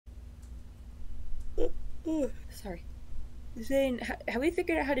Oh, sorry. Zane, have we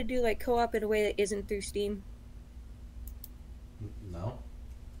figured out how to do like co-op in a way that isn't through Steam? No.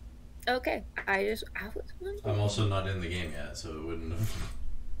 Okay, I was I'm also wondering. not in the game yet, so it wouldn't have.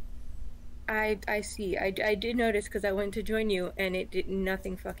 I see. I did notice because I went to join you and it did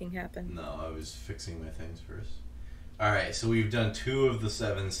nothing fucking happen. No, I was fixing my things first. Alright, so we've done 2 of the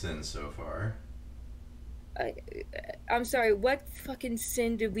 7 sins so far. I, I'm sorry. What fucking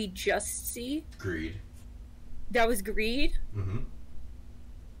sin did we just see? Greed. That was greed. Mm-hmm.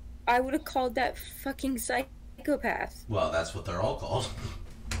 I would have called that fucking psychopath. Well, that's what they're all called.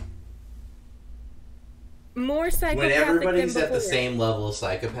 More When psychopathic than everybody's at before. the same level of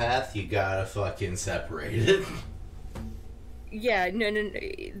psychopath, you gotta fucking separate it. Yeah, no.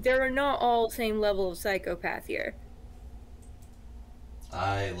 There are not all same level of psychopath here.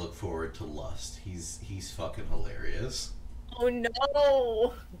 I look forward to Lust. He's fucking hilarious. Oh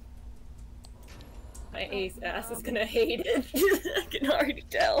no! My ass is gonna hate it. I can already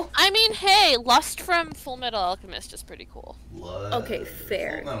tell. I mean, hey, Lust from Full Metal Alchemist is pretty cool. Okay,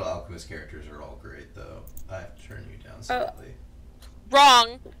 fair. Full Metal Alchemist characters are all great, though. I have to turn you down slightly.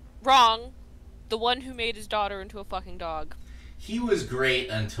 Wrong. Wrong. The one who made his daughter into a fucking dog. He was great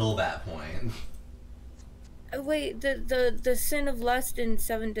until that point. Wait, the sin of lust in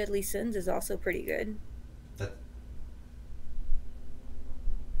Seven Deadly Sins is also pretty good. That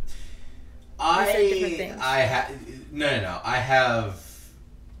You said different things. no. I have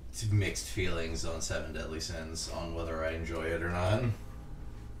mixed feelings on Seven Deadly Sins on whether I enjoy it or not.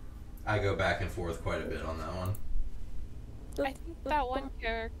 I go back and forth quite a bit on that one. I think that one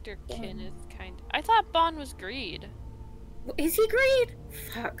character, Kin, is kind of... I thought Bon was greed. Is he greed?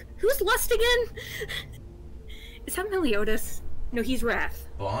 Fuck. Who's lust again? Is that Meliodas? No, he's Wrath.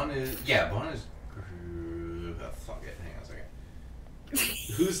 Bon is... Oh, fuck it. Hang on a second.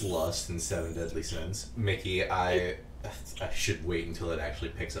 Who's Lust in Seven Deadly Sins? Mickey, I should wait until it actually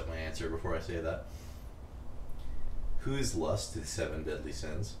picks up my answer before I say that. Who is Lust in Seven Deadly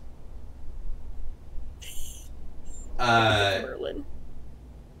Sins? Merlin.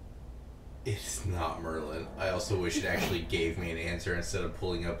 It's not Merlin. I also wish it actually gave me an answer instead of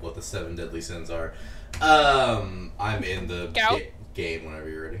pulling up what the 7 deadly sins are. I'm in the game whenever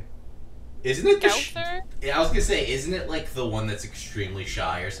you're ready. Isn't it the yeah, I was gonna say, isn't it like the one that's extremely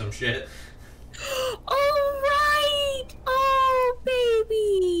shy or some shit? Oh, right! Oh,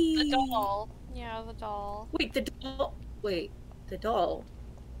 baby! The doll. Yeah, the doll. Wait, the doll. Wait, the doll.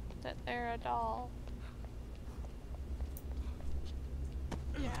 That they're a doll.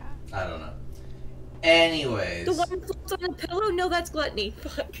 Yeah. I don't know. Anyways. The one who floats on the pillow? No, that's gluttony.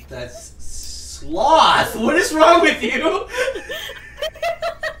 Fuck. That's sloth! What is wrong with you?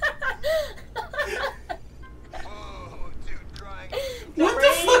 What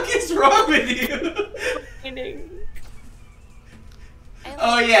the fuck is wrong with you?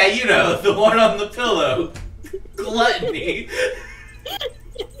 Oh yeah, you know, the one on the pillow. Gluttony.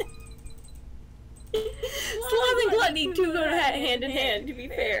 Sloth and gluttony do go hand in hand, to be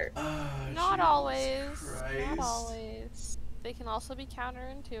fair. Not always. Not always. They can also be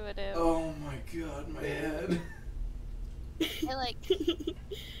counterintuitive. Oh my god, my head. I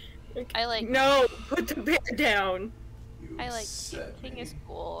like... No, put the bear down. I like King is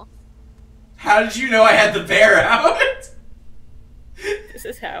cool. How did you know I had the bear out? This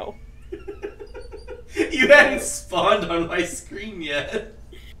is how. You hadn't spawned on my screen yet.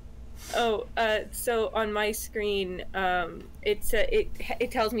 Oh, so on my screen,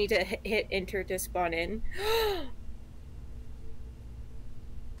 it tells me to hit enter to spawn in.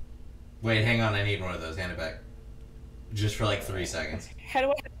 Wait, hang on, I need one of those. Hand it back. Just for like 3 seconds. How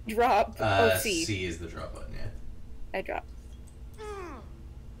do I drop? Oh, C. C is the drop button, yeah. I dropped.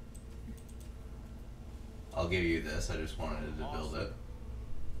 I'll give you this, I just wanted to build it.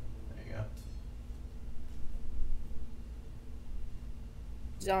 There you go.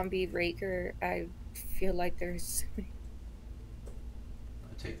 Zombie Raker, I feel like there's... I'll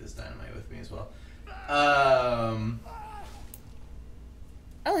take this dynamite with me as well.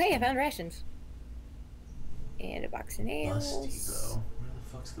 Oh, hey, I found rations. And a box of nails. Bus Depot. Where the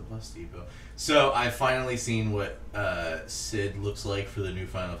fuck's the Bus Depot? So, I've finally seen what Sid looks like for the new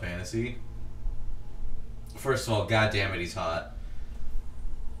Final Fantasy. First of all, goddammit, he's hot.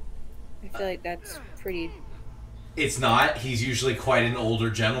 I feel like that's pretty... It's not. He's usually quite an older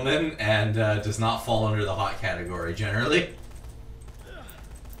gentleman and does not fall under the hot category generally.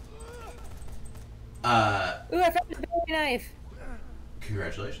 Ooh, I found a Bowie knife!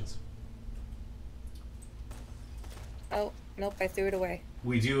 Congratulations. Oh, nope, I threw it away.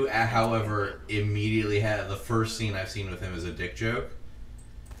 We do, however, immediately have the first scene I've seen with him is a dick joke.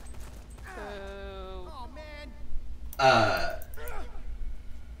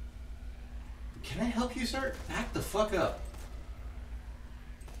 Can I help you, sir? Back the fuck up.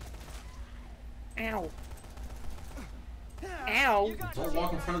 Ow. Ow. Don't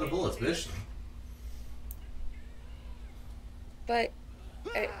walk in front of the bullets, bitch. But...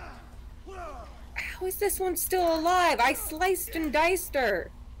 how is this one still alive? I sliced and diced her.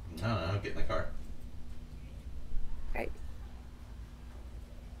 I don't know. Get in the car. Right.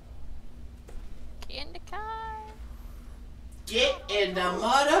 Get in the car. Get in the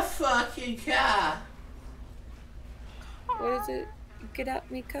motherfucking car. What is it? Get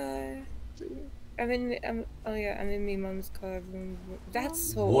out me car. I'm in me mom's car.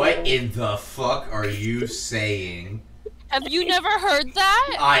 That's so... What in the fuck are you saying? Have you never heard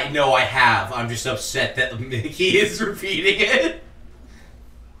that? I know I have. I'm just upset that Mickey is repeating it.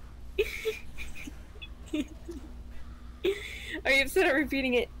 Are you upset at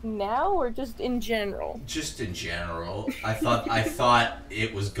repeating it now or just in general? Just in general. I thought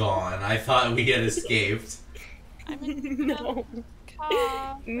it was gone. I thought we had escaped. I'm in No.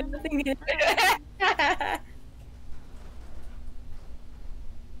 car. Nothing is...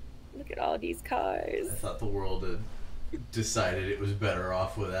 Look at all these cars. I thought the world had decided it was better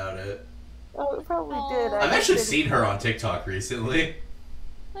off without it. Oh, it probably did. I've actually seen her on TikTok recently.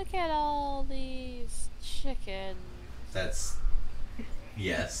 Look at all these chickens. That's...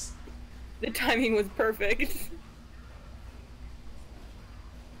 yes. The timing was perfect.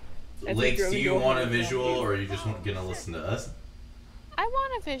 Lakes, do you want a visual, or are you just gonna listen to us? I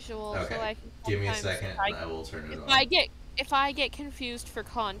want a visual, Okay. so I can. Give me a sometimes second, and I will turn it on. If I get confused for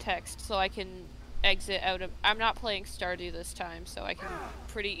context, so I can exit out of. I'm not playing Stardew this time, so I can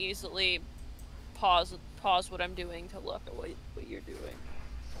pretty easily pause what I'm doing to look at what you're doing.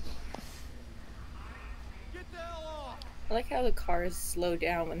 I like how the cars slow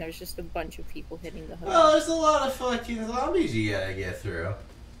down when there's just a bunch of people hitting the hood. Well, there's a lot of fucking zombies you gotta get through.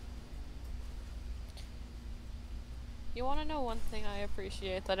 You want to know one thing I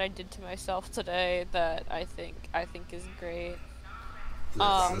appreciate that I did to myself today that I think is great?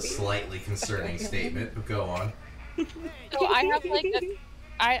 That's a slightly concerning statement, but go on. So I have like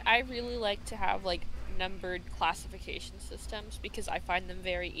I really like to have like numbered classification systems because I find them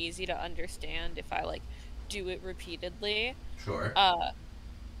very easy to understand if I like do it repeatedly. Sure.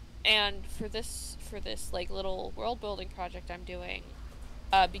 And for this like little world building project I'm doing,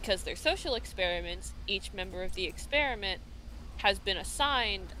 because they're social experiments, each member of the experiment has been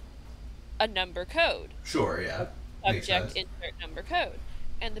assigned a number code. Sure, yeah. Subject insert number code.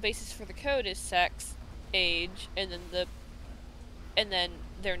 And the basis for the code is sex, age, and then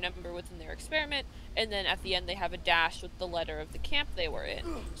their number within their experiment, and then at the end they have a dash with the letter of the camp they were in.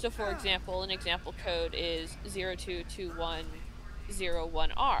 So for example, an example code is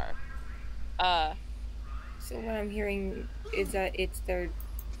 022101R. So what I'm hearing is that it's their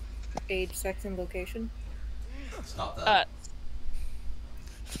age, sex, and location? Stop that.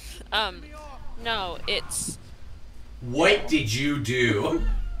 No, it's... What did you do?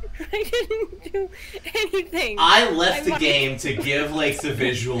 I didn't do anything. I left the game to give Lakes a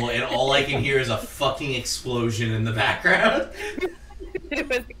visual, and all I can hear is a fucking explosion in the background. It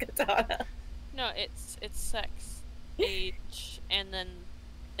was a katana. No, it's sex, age, and then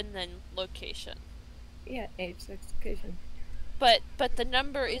location. Yeah, age, sex, location. But the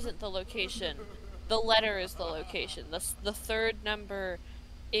number isn't the location. The letter is the location. The third number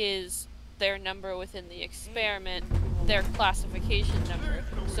is their number within the experiment, their classification number.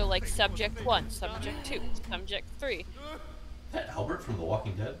 So like subject 1, subject 2, subject 3. Is that Albert from The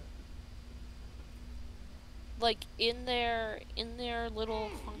Walking Dead? Like in their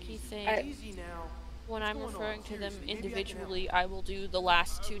little funky thing. When I'm referring to them individually, I will do the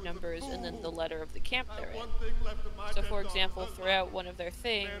last two numbers and then the letter of the camp they're in. So for example, throughout one of their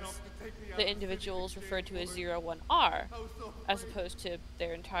things, the individual is referred to as 01R, as opposed to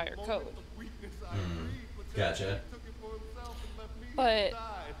their entire code. Gotcha. But,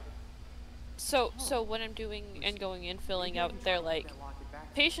 so when I'm doing and going in, filling out their, like,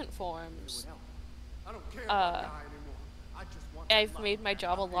 patient forms, I've made my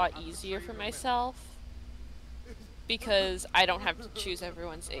job a lot easier for myself. Because I don't have to choose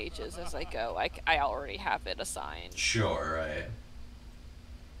everyone's ages as I go. I already have it assigned. Sure, right.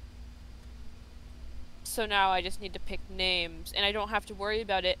 So now I just need to pick names, and I don't have to worry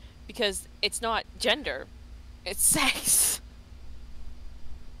about it because it's not gender, it's sex.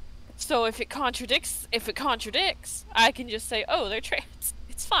 So if it contradicts, I can just say, oh, they're trans.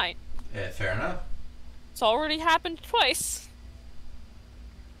 It's fine. Yeah, fair enough. It's already happened twice.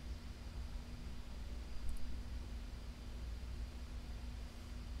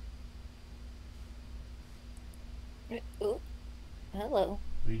 Oh, hello.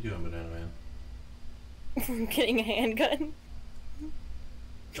 What are you doing, Bananaman? I'm getting a handgun.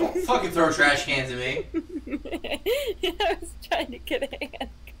 Don't fucking throw trash cans at me. I was trying to get a handgun.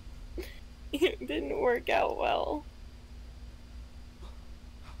 It didn't work out well.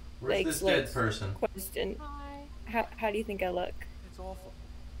 Where's this dead person? Question. Hi. How do you think I look? It's awful.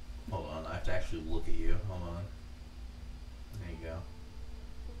 Hold on, I have to actually look at you. Hold on. There you go.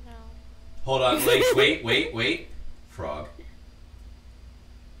 No. Hold on, wait. Frog.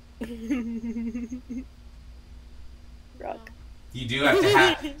 Frog. You do have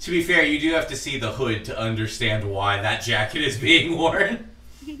to to be fair, you do have to see the hood to understand why that jacket is being worn.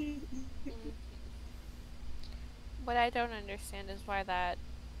 What I don't understand is why that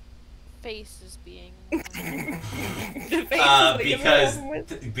face is being worn.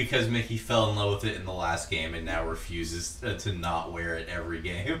 Because Mickey fell in love with it in the last game and now refuses to not wear it every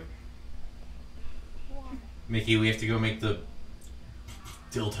game. Why? Mickey, we have to go make the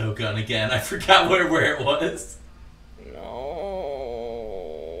dildo gun again. I forgot where it was. No.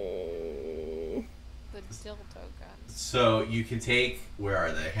 The dildo gun. So you can take, where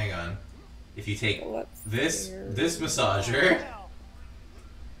are they? Hang on. If you take this massager,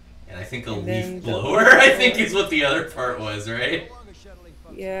 and I think a leaf blower, I think is what the other part was, right?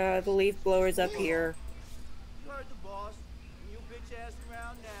 Yeah, the leaf blower's up here. You heard the boss. You bitch ass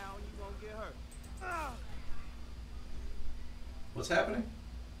around now and you won't get hurt. What's happening?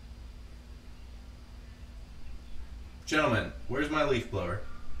 Gentlemen, where's my leaf blower?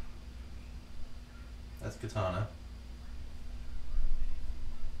 That's Katana.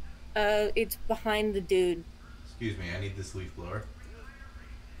 It's behind the dude. Excuse me, I need this leaf blower.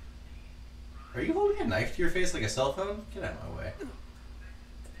 Are you holding a knife to your face like a cell phone? Get out of my way.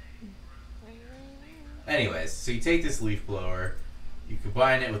 Anyways, so you take this leaf blower, you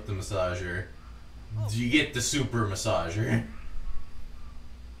combine it with the massager, you get the super massager.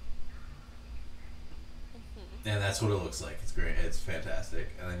 And that's what it looks like. It's great. It's fantastic.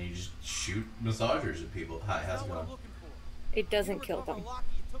 And then you just shoot massagers at people. Hi, how's it going? It doesn't kill them.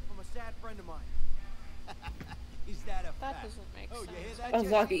 That doesn't make sense. A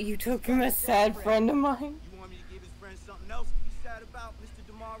locket you took from a sad friend of mine. You want me to give his friend something else to be sad about, Mr.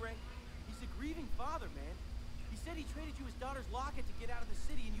 Demare? He's a grieving father, man. He said he traded you his daughter's locket to get out of the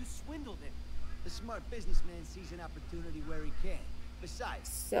city and you swindled him. The smart businessman sees an opportunity where he can. Besides,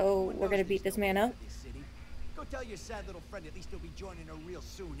 so we're gonna beat this man up? Go tell your sad little friend at least he'll be joining her real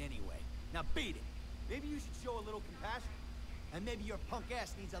soon anyway. Now beat it. Maybe you should show a little compassion. And maybe your punk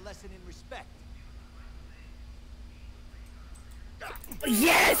ass needs a lesson in respect.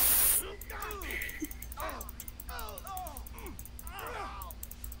 Yes!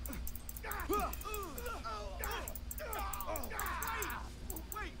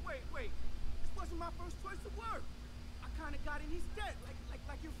 Wait. This wasn't my first choice of work. I kind of got in his debt,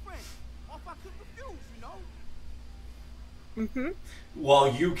 like your friend. Off I could refuse, you know? Mm-hmm.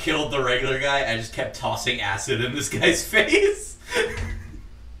 While you killed the regular guy, I just kept tossing acid in this guy's face.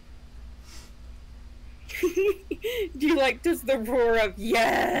 Do you like just the roar of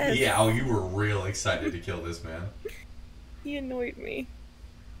yes? Yeah, oh, you were real excited to kill this man. He annoyed me.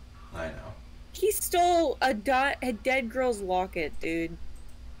 I know. He stole a dead girl's locket, dude.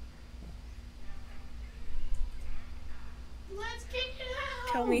 Let's kick it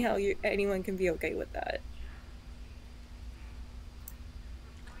out. Tell me how anyone can be okay with that.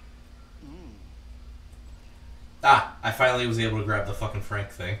 Ah, I finally was able to grab the fucking Frank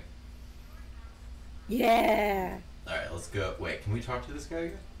thing. Yeah. Alright, let's go. Wait, can we talk to this guy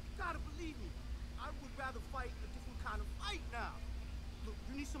again? You gotta believe me. I would rather fight a different kind of fight now. Look,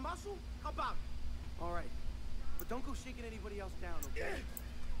 you need some muscle? How about it? All right. But don't go shaking anybody else down, okay?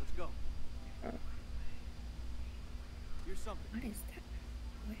 Let's go. Here's something. What is that?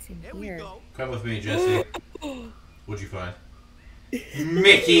 What's in Here here? we go. Come with me, Jesse. What'd you find?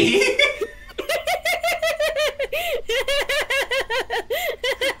 Mickey!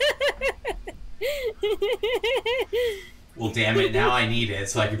 Well, damn it, now I need it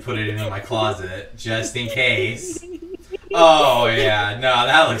so I can put it in my closet, just in case. Oh, yeah, no,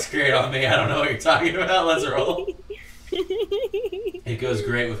 that looks great on me. I don't know what you're talking about. Let's roll. It goes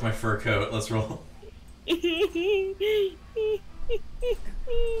great with my fur coat. Let's roll.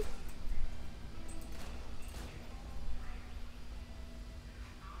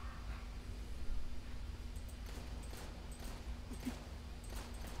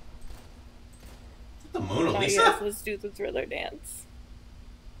 The Mona Lisa? Yes, let's do the Thriller dance.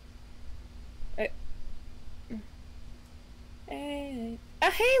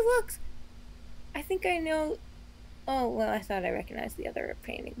 Hey, look! I think I know... Oh, well, I thought I recognized the other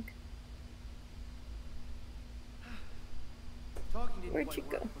painting. Where'd you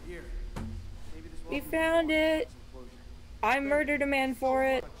go? We found it. I murdered a man for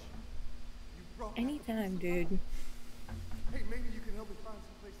it. Anytime, dude. Hey, maybe you can help me find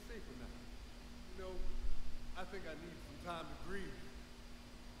someplace safer now. You know, I think I need some time to grieve.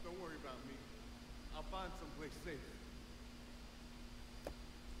 Don't worry about me. I'll find someplace safe.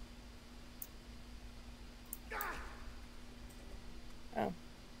 Oh,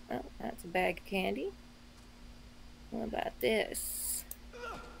 well, that's a bag of candy. What about this?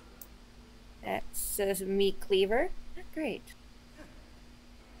 That's a meat cleaver. Great.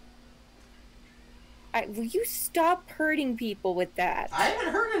 Will you stop hurting people with that? I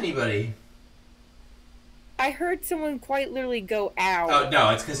haven't hurt anybody. I heard someone quite literally go, ow. Oh, no,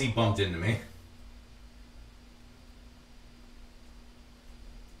 it's because he bumped into me.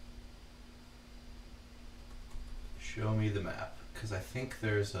 Show me the map, because I think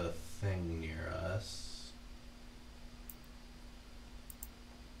there's a thing near us.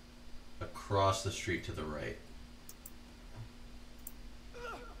 Across the street to the right.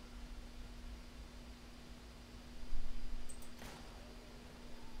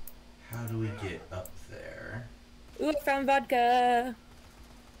 How do we get up there? Ooh, I found vodka.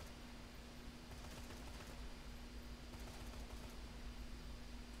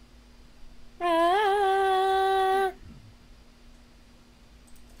 Ah.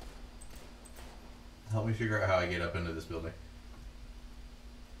 Help me figure out how I get up into this building.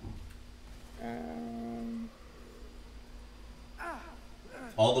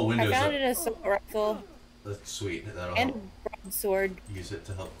 All the windows. I found an assault rifle. That's sweet. That'll and help. A broadsword. Use it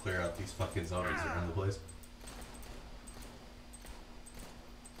to help clear out these fucking zombies that are in the place.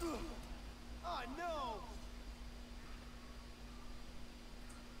 Oh no!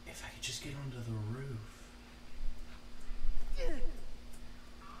 If I could just get onto the roof.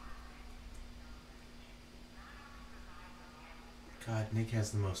 God, Nick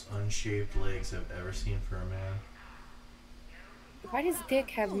has the most unshaved legs I've ever seen for a man. Why does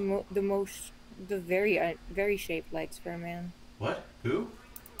Dick have the very shaped legs for a man? What? Who?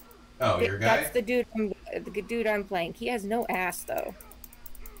 Oh, Dick, your guy? That's the dude I'm playing. He has no ass though.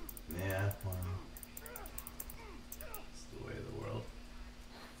 Yeah, well, it's the way of the world.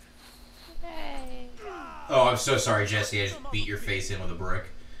 Hey. Oh, I'm so sorry, Jesse. I just beat your face in with a brick.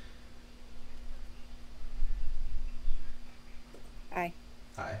 Hi.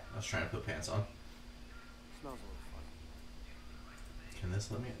 Hi. I was trying to put pants on. Smells a little funny. Can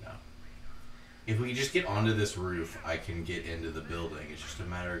this let me? No. If we just get onto this roof, I can get into the building. It's just a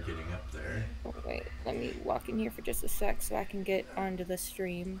matter of getting up there. Oh, wait, let me walk in here for just a sec so I can get onto the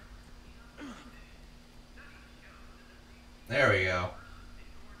stream. There we go.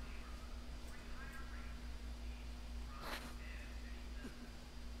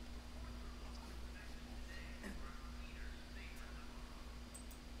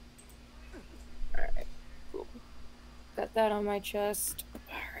 Alright, cool. Got that on my chest.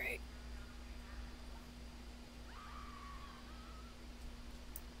 Alright.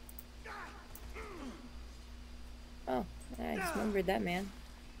 Oh, I just remembered that man.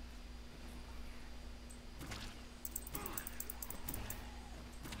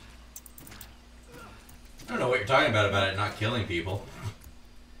 I don't know what you're talking about it not killing people.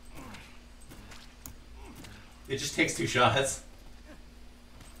 It just takes 2 shots.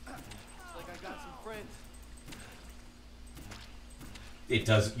 Like I got some friends. It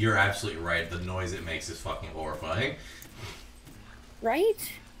does. You're absolutely right. The noise it makes is fucking horrifying.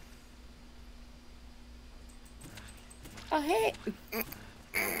 Right? Oh, hey!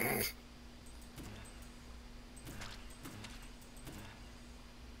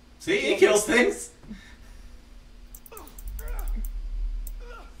 See, it kills things.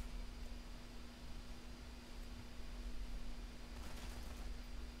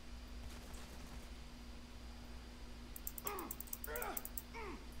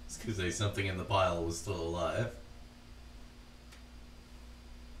 It's because something in the pile was still alive.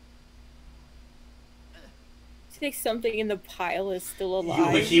 Think something in the pile is still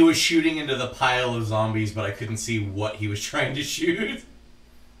alive. He was shooting into the pile of zombies, but I couldn't see what he was trying to shoot.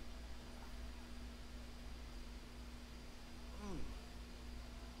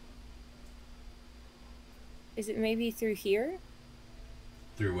 Is it maybe through here?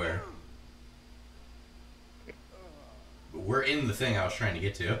 Through where? We're in the thing I was trying to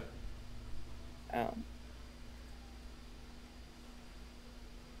get to. Oh.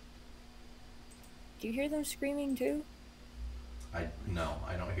 Do you hear them screaming too? No,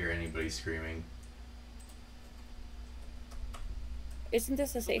 I don't hear anybody screaming. Isn't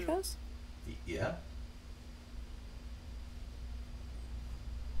this a safe house? Yeah.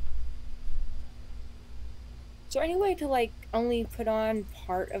 Is there any way to, like, only put on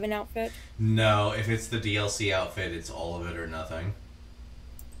part of an outfit? No, if it's the DLC outfit, it's all of it or nothing.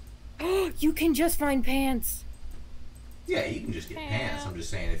 You can just find pants! Yeah, you can just get pants. I'm just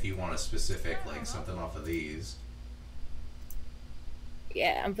saying if you want a specific, like, something off of these.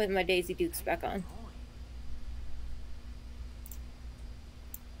 Yeah, I'm putting my Daisy Dukes back on.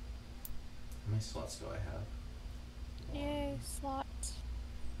 How many slots do I have? Yay, slots.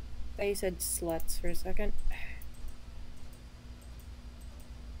 I thought you said sluts for a second.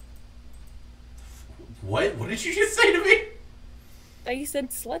 What? What did you just say to me? I thought you said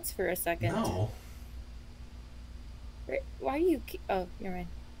sluts for a second. No. Why do you keep... Oh, you're right.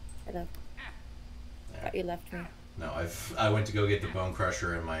 Hello. There. Thought you left me. No, I went to go get the bone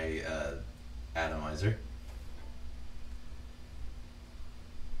crusher and my atomizer.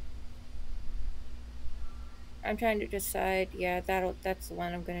 I'm trying to decide. Yeah, that's the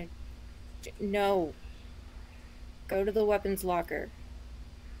one I'm gonna... No. Go to the weapons locker.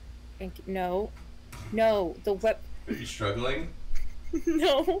 No. No. The Are you struggling?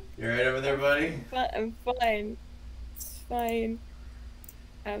 No. You alright over there, buddy? I'm fine. It's fine.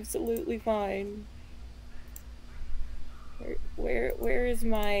 Absolutely fine. Where is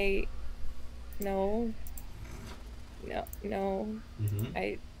my... No. No.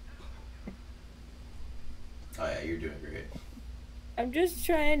 Mm-hmm. Oh yeah, you're doing great. I'm just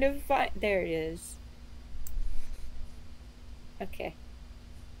trying to find... There it is. Okay.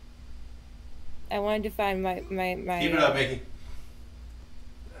 I wanted to find my... Keep it up, Mickey.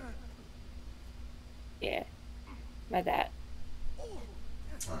 Yeah. My that. Oh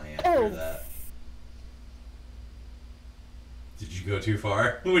yeah, I heard that. Did you go too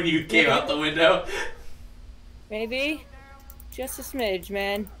far when you came out the window? Maybe. Just a smidge,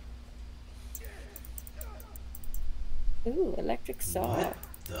 man. Ooh, electric saw. What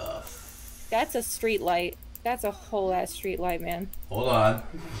the That's a street light. That's a whole ass street light, man. Hold on.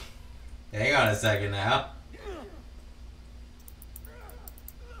 Hang on a second now.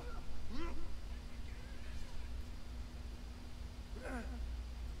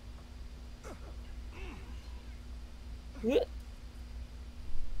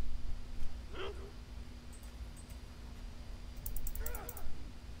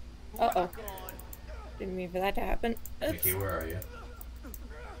 Uh-oh. Didn't mean for that to happen. Oops. Mickey, where are you?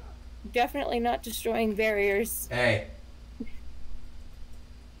 Definitely not destroying barriers. Hey.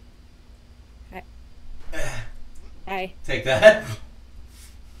 Hi. Hi. Take that.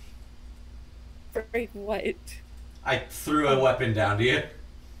 Break what? I threw a weapon down to you.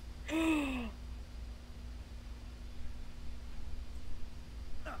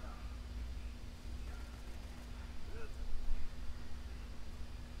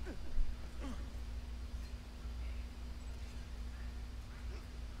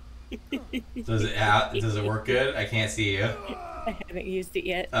 Does it work good? I can't see you. I haven't used it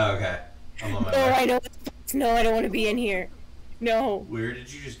yet. Oh, okay. I'm on my No, way. I don't. No, I don't want to be in here. No. Where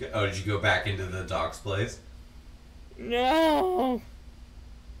did you just go? Oh, did you go back into the doc's place? No.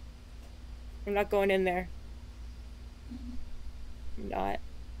 I'm not going in there. I'm not.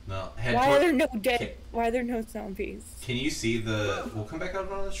 No. Why are there no dead? Why are there no zombies? Can you see the... We'll come back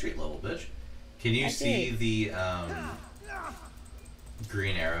out on the street level, bitch. Can you see the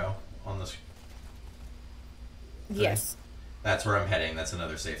green arrow on the... Yes. That's where I'm heading. That's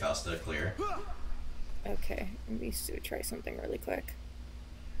another safe house to clear. Okay. Let me try something really quick.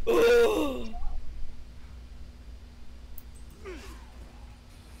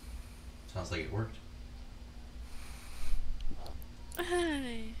 Sounds like it worked.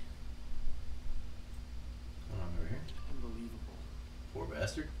 Hi. What's going on over here? Unbelievable. Poor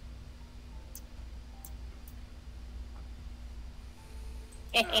bastard.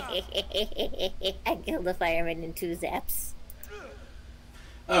 I killed the fireman in 2 zaps.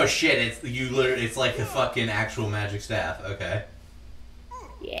 Oh shit! It's you. Literally, it's like a fucking actual magic staff. Okay.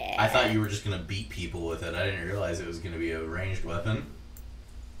 Yeah. I thought you were just gonna beat people with it. I didn't realize it was gonna be a ranged weapon.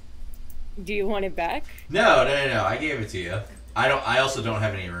 Do you want it back? No. I gave it to you. I don't. I also don't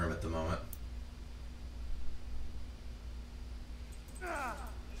have any room at the moment.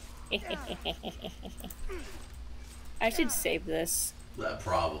 I should save this.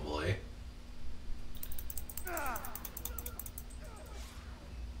 Probably.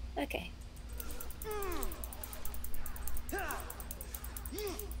 Okay.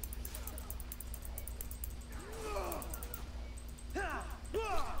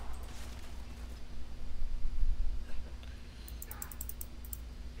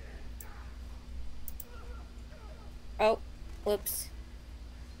 Oh, whoops.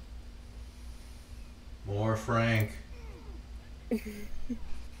 More Frank.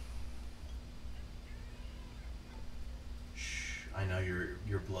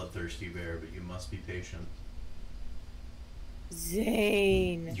 bloodthirsty bear, but you must be patient.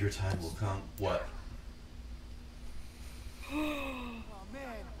 Zane. Your time will come. What?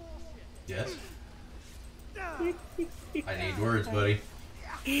 Yes? I need words, buddy.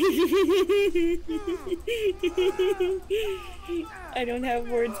 I don't have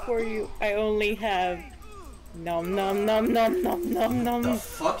words for you. I only have nom nom nom nom nom nom nom. The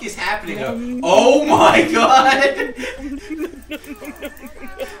fuck is happening? Oh my god!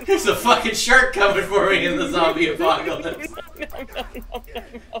 There's a fucking shark coming for me in the zombie apocalypse.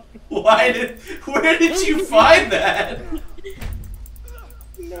 Where did you find that?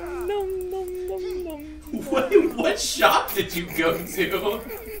 Nom nom nom nom nom. What shop did you go to?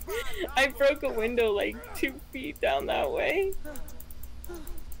 I broke a window like 2 feet down that way.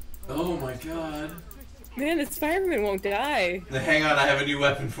 Oh my god. Man, this fireman won't die. Hang on, I have a new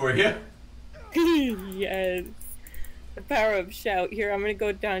weapon for you. Yes. The power of shout. Here, I'm gonna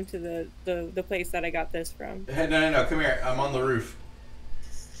go down to the place that I got this from. No, come here. I'm on the roof.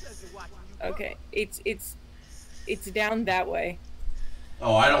 Okay, it's down that way.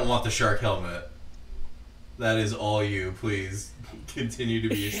 Oh, I don't want the shark helmet. That is all you. Please continue to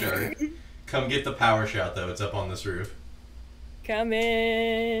be a shark. Come get the power shout though. It's up on this roof. Come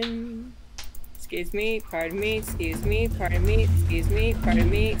in. Excuse me, pardon me, excuse me, pardon me, excuse me, pardon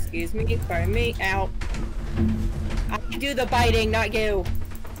me, excuse me, pardon me. Ow. I do the biting, not you.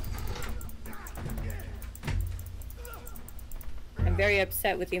 I'm very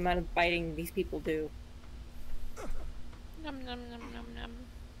upset with the amount of biting these people do. Num num num num num.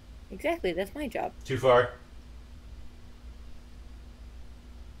 Exactly, that's my job. Too far.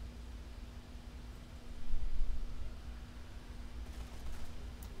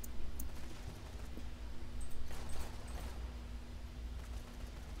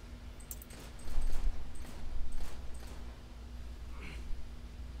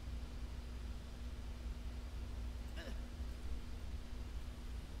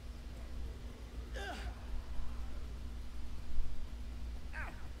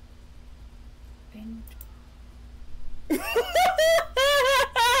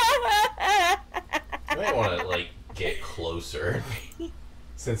 You might want to, like, get closer.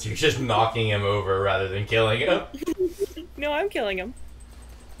 Since you're just knocking him over rather than killing him. No, I'm killing him.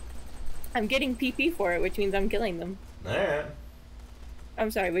 I'm getting PP for it, which means I'm killing them. Alright. I'm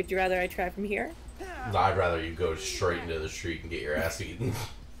sorry, would you rather I try from here? No, I'd rather you go straight into the street and get your ass eaten.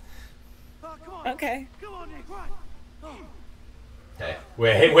 Okay. Okay.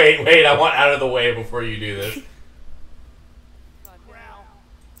 Wait, I want out of the way before you do this.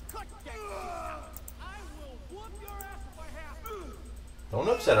 Don't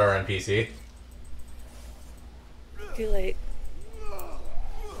upset our NPC. Too late.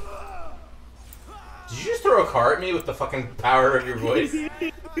 Did you just throw a car at me with the fucking power of your voice?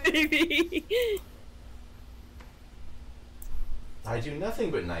 Maybe. I do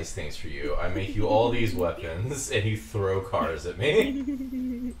nothing but nice things for you. I make you all these weapons, and you throw cars at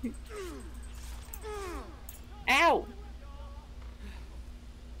me. Ow!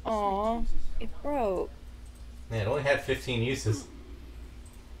 Aw, it broke. Man, it only had 15 uses.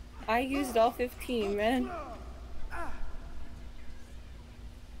 I used all 15, man.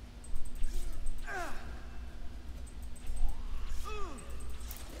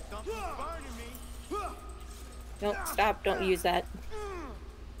 Don't stop, don't use that.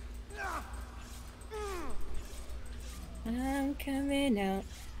 I'm coming out.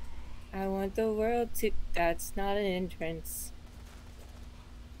 I want the world to... That's not an entrance.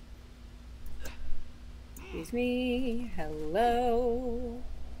 Excuse me. Hello.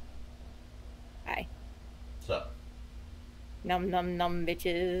 Hi. What's up? Num num num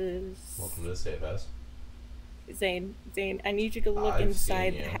bitches. Welcome to the safe house. Zane, I need you to look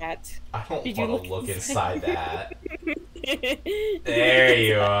inside the hat. I don't Did you want to look inside the hat. it? There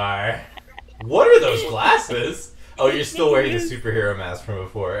you are. What are those glasses? Oh, you're still wearing the superhero mask from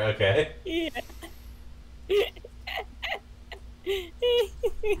before. Okay. Yeah.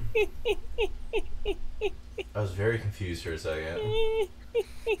 I was very confused for a second.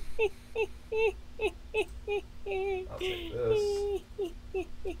 I'll take this.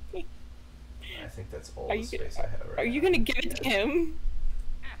 I think that's all the space I have right now. Are you gonna give it to him?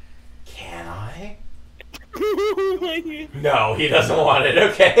 Can I? No, he doesn't want it,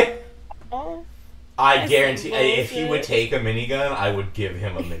 okay? Oh, I guarantee, if he would take a minigun, I would give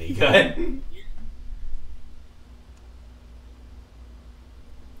him a minigun.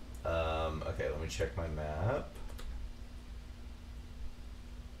 Okay, let me check my map.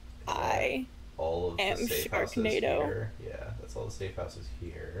 All of the safe houses here. Yeah, that's all the safe houses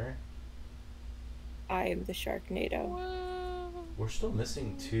here. I am the Sharknado. Whoa. We're still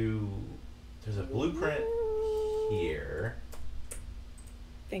missing 2. There's a blueprint here.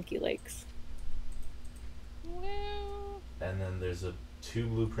 Thank you, Lakes. And then there's 2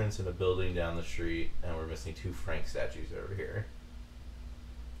 blueprints in a building down the street, and we're missing 2 Frank statues over here.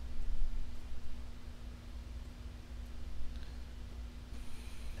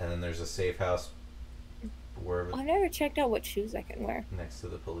 And then there's a safe house wherever. I've never checked out what shoes I can wear. Next to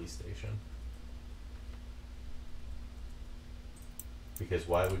the police station. Because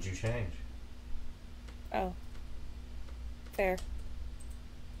why would you change? Oh. Fair.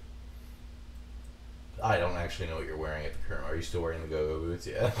 I don't actually know what you're wearing at the current. Are you still wearing the go-go boots?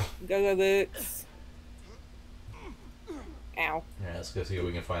 Yeah. Go-go boots. Ow. Yeah, let's go see if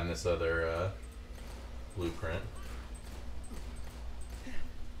we can find this other blueprint.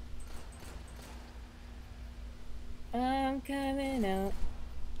 I'm coming out.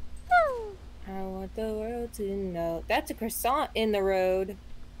 I want the world to know. That's a croissant in the road.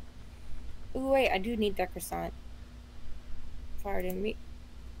 Ooh, wait, I do need that croissant. Pardon me.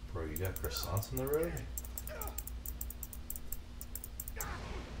 Bro, you got croissants in the road?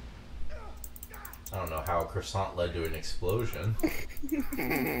 I don't know how a croissant led to an explosion.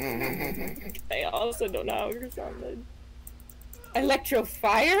 I also don't know how a croissant led. Electro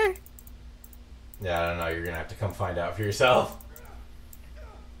fire? Yeah, I don't know. You're gonna have to come find out for yourself.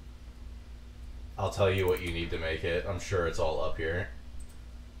 I'll tell you what you need to make it. I'm sure it's all up here.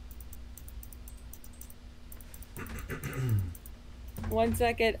 1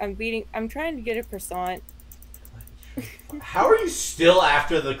 second. I'm trying to get a croissant. How are you still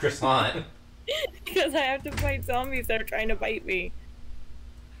after the croissant? Because I have to fight zombies that are trying to bite me.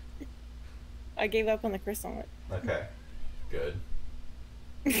 I gave up on the croissant. Okay. Good.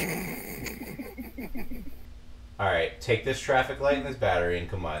 Alright, take this traffic light and this battery and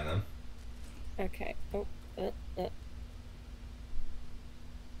combine them. Okay. Oh, Alright,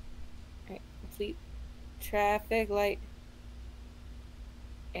 complete traffic light.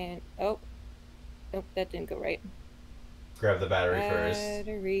 And, oh. Nope, that didn't go right. Grab the battery first.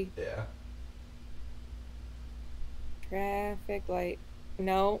 Battery. Yeah. Traffic light.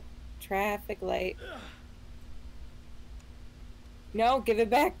 No. Traffic light. No, give it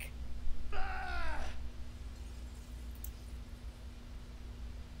back.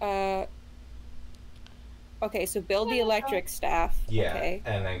 Okay, so build the electric staff. Yeah, okay.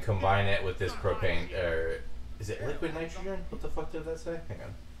 and then combine it with this propane, or is it liquid nitrogen? What the fuck did that say? Hang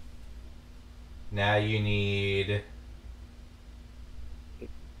on. Now you need...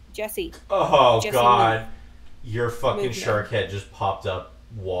 Jesse. Oh, Jesse God. move. Your fucking Move shark head just popped up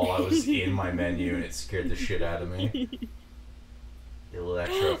while I was in my menu, and it scared the shit out of me.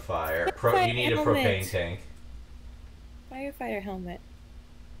 Electrofire. You need a propane tank. Firefighter helmet.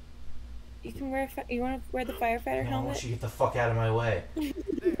 You can wear. You want to wear the firefighter No, I helmet? want you to get the fuck out of my way.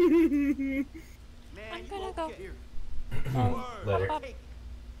 I'm gonna go. Later.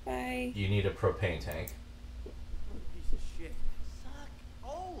 Bye. You need a propane tank. Piece of shit. Suck.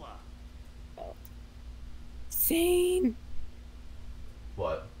 Ola. Zane.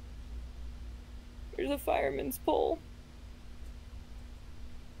 What? There's a fireman's pole.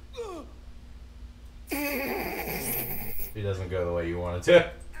 It doesn't go the way you want it to.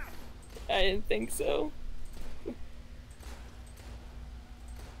 I didn't think so.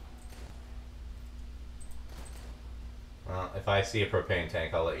 Well, if I see a propane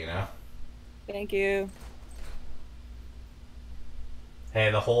tank, I'll let you know. Thank you.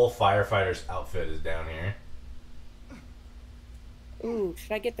 Hey, the whole firefighter's outfit is down here. Ooh,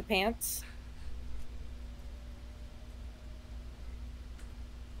 should I get the pants?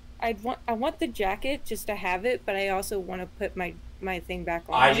 I want the jacket just to have it, but I also want to put my thing back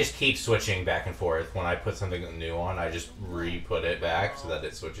on. I just keep switching back and forth. When I put something new on, I just re-put it back so that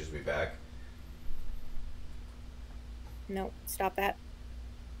it switches me back. No, stop that.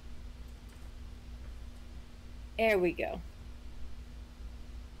 There we go.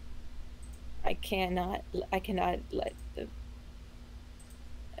 I cannot let the...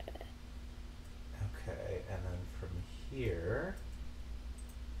 Okay, and then from here...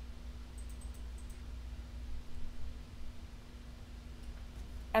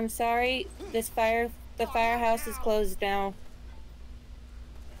 I'm sorry, the firehouse is closed now.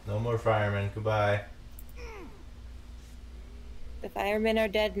 No more firemen, goodbye. The firemen are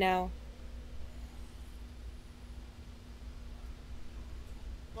dead now.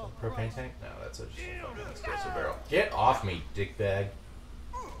 Propane tank? No, that's just a fucking explosive barrel. Get off me, dickbag.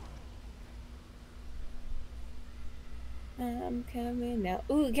 I'm coming now.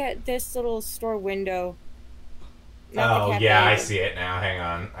 Ooh, get this little store window. Oh, yeah, I see it now. Hang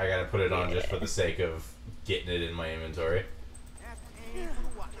on. I gotta put it on just for the sake of getting it in my inventory. Yeah,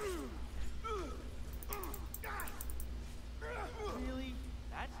 Really?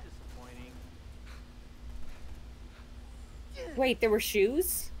 That's disappointing. Wait, there were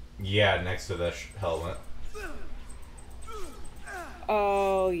shoes? Yeah, next to the helmet.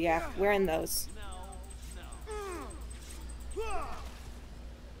 Oh, yeah. Wearing those.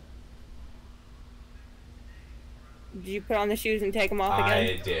 Did you put on the shoes and take them off again?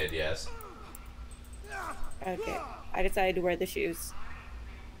 I did, yes. Okay. I decided to wear the shoes.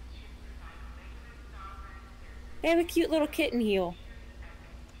 They have a cute little kitten heel.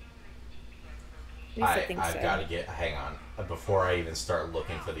 At least I think I've so. got to get... Hang on. Before I even start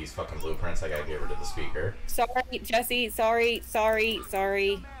looking for these fucking blueprints, I gotta get rid of the speaker. Sorry, Jesse. Sorry. There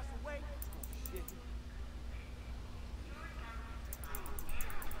we go.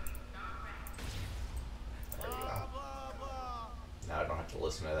 Now I don't have to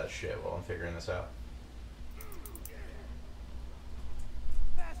listen to that shit while I'm figuring this out.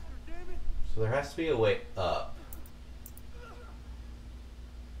 So there has to be a way up.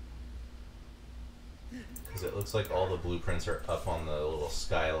 Because it looks like all the blueprints are up on the little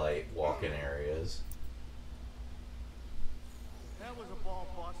skylight walk-in areas. That was a ball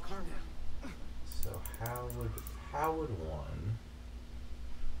buster. So how would one...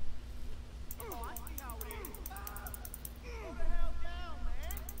 Oh, I see how it is. Slow the hell down,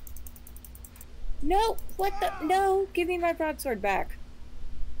 man. No! What the? No! Give me my broadsword back.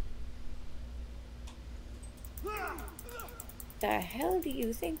 The hell do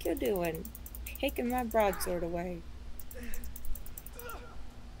you think you're doing? Taking my broadsword away.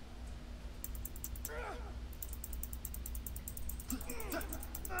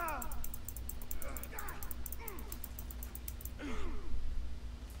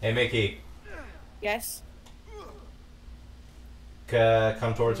 Hey, Mickey. Yes?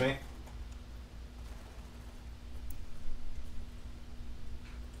 Come towards me.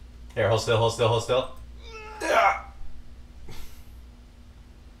 Here, hold still, hold still, hold still.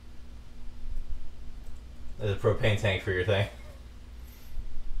 There's a propane tank for your thing.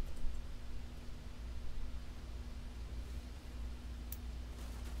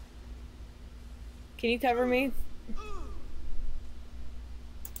 Can you cover me?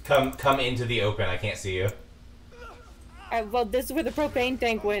 Come into the open. I can't see you. Well, this is where the propane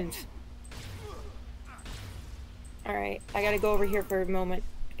tank went. Alright, I gotta go over here for a moment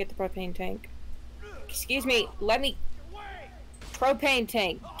to get the propane tank. Excuse me, let me... Propane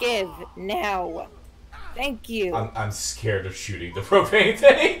tank, give, now. Thank you. I'm scared of shooting the propane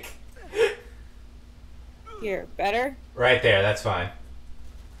tank. Here, better? Right there, that's fine.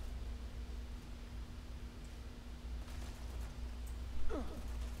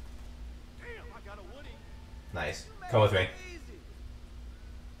 Nice. Come with me.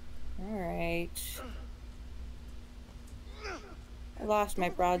 Alright. I lost my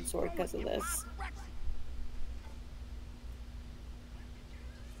broadsword because of this.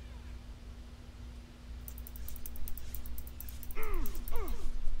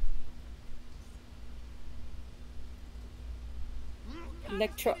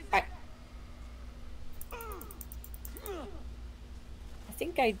 I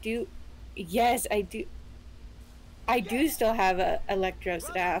think I do. Yes, I do. I do still have a electro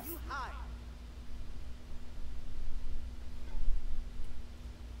staff.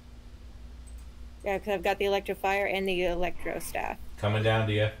 Yeah, because I've got the electrofire and the electro staff. Coming down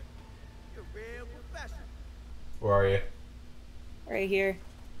to you. Where are you? Right here.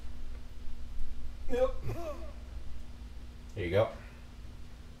 Yep. Here you go.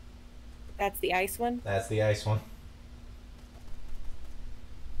 That's the ice one? That's the ice one.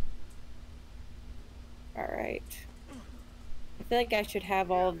 Alright. I feel like I should have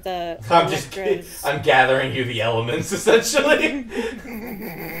all of the I'm just kidding. I'm gathering you the elements, essentially.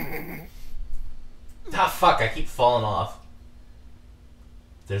 Ah, fuck, I keep falling off.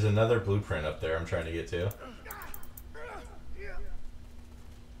 There's another blueprint up there I'm trying to get to.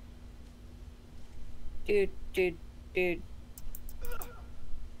 Dude.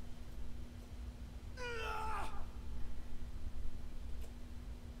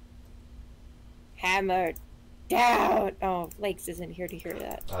 Hammer down! Oh, Lakes isn't here to hear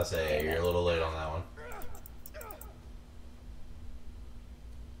that. I'll say, you're a little late on that one.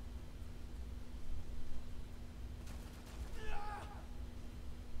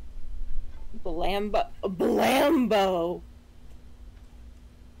 Blambo!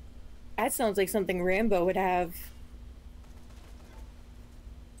 That sounds like something Rambo would have.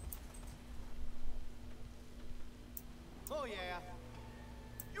 Oh yeah.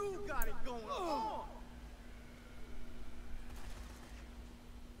 You got it going on.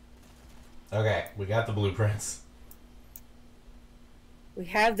 Okay, we got the blueprints. We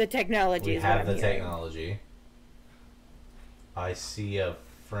have the technology. We have the technology. I see a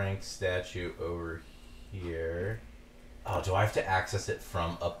Frank statue over here. Oh, do I have to access it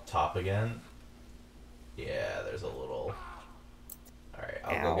from up top again? Yeah, there's a little... Alright,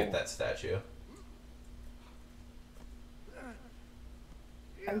 I'll go get that statue.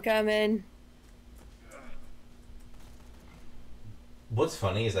 I'm coming. What's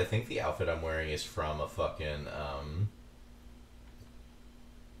funny is I think the outfit I'm wearing is from a fucking,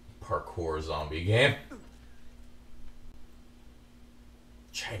 parkour zombie game.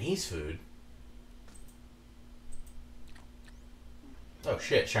 Chinese food? Oh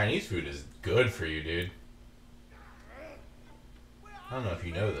shit, Chinese food is good for you, dude. I don't know if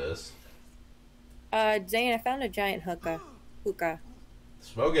you know this. Zane, I found a giant hookah.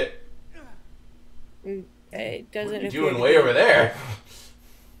 Smoke it. It doesn't. What are you doing way over there?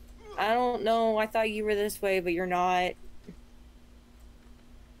 I don't know. I thought you were this way, but you're not.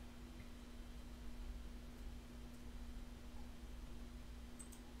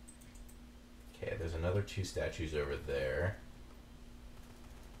 Okay, there's another 2 statues over there.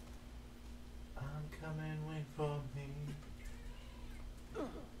 I'm coming, wait for me.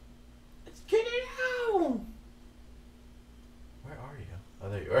 Let's get it out! Where are you? Oh,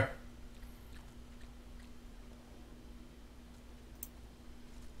 there you are.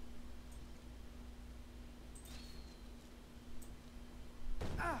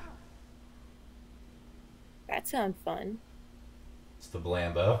 That sounds fun. It's the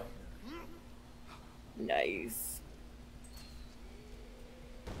Blambo. Nice.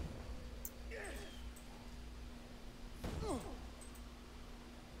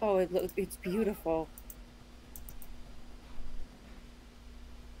 Oh, it's beautiful.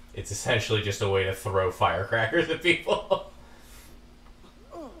 It's essentially just a way to throw firecrackers at people.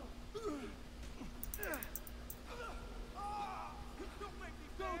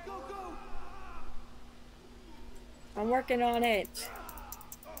 I'm working on it.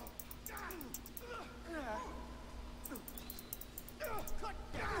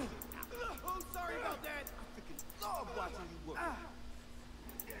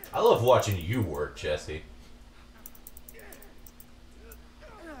 I love watching you work, Jesse.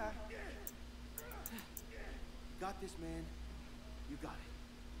 Got this, man. You got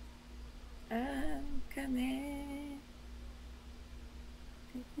it. I'm coming.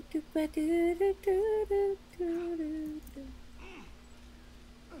 Do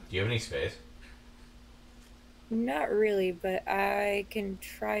you have any space? Not really, but I can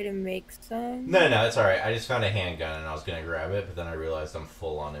try to make some. No, it's alright. I just found a handgun and I was gonna grab it, but then I realized I'm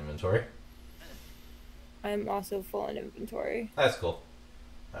full on inventory. I'm also full on inventory. That's cool.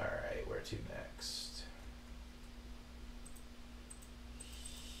 Alright, where to next?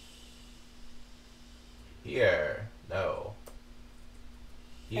 Here. No.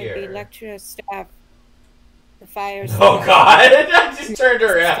 Here. And the lecture staff. The fire Oh god! I just turned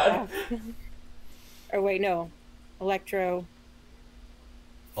around. Or wait, no. Electro.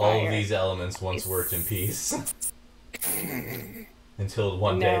 All of these elements once worked in peace. Until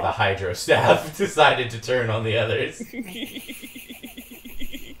one day the Hydro staff decided to turn on the others.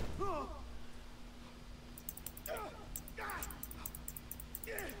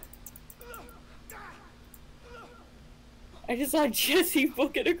 I just saw Jesse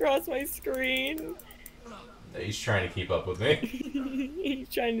booking across my screen. He's trying to keep up with me. He's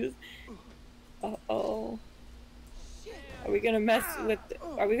trying to... Uh-oh. Are we gonna mess with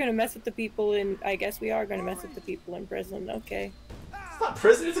the people in... I guess we are gonna mess with the people in prison, okay. It's not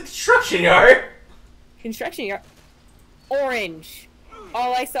prison, it's a construction yard! Construction yard? Orange.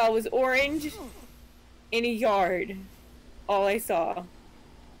 All I saw was orange in a yard. All I saw.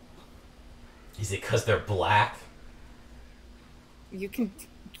 Is it because they're black? You can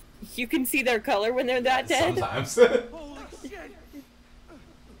see their color when they're that dead? Sometimes. Holy shit!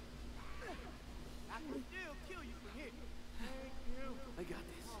 I got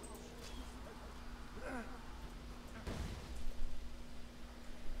this.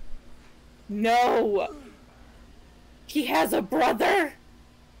 No! He has a brother?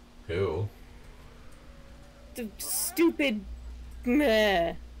 Who? The stupid...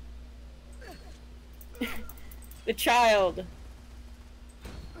 Meh. The child.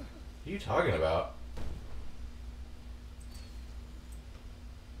 What are you talking about?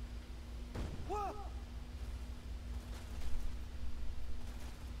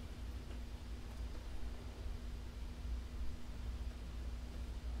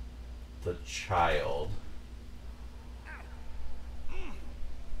 The child.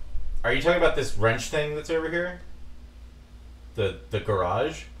 Are you talking about this wrench thing that's over here? The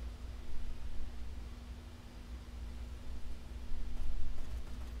garage?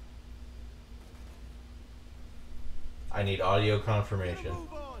 I need audio confirmation.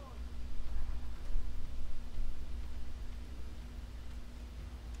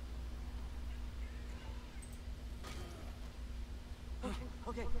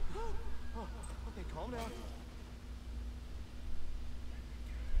 Okay. Oh, okay, calm down.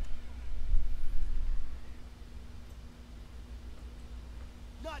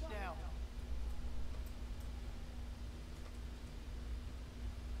 Not now.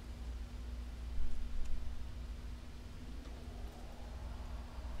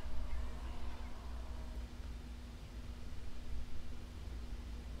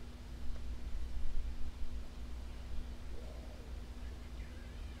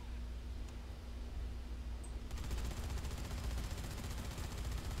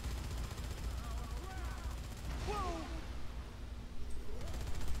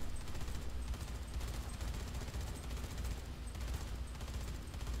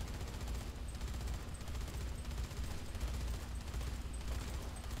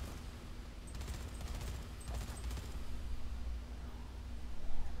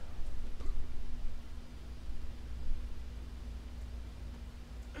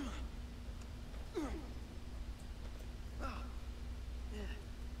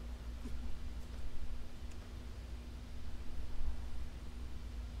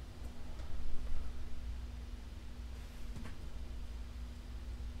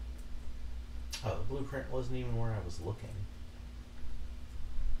 Oh, the blueprint wasn't even where I was looking.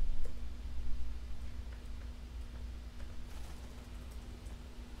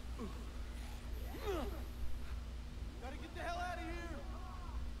 Gotta get the hell out of here.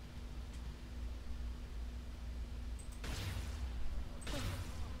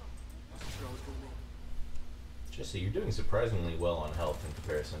 Jesse, you're doing surprisingly well on health in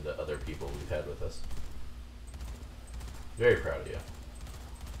comparison to other people we've had with us. Very proud of you.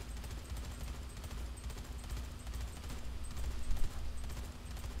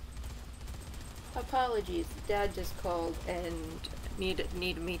 Apologies. Dad just called and needed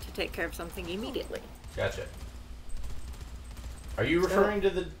me to take care of something immediately. Gotcha. Are you referring to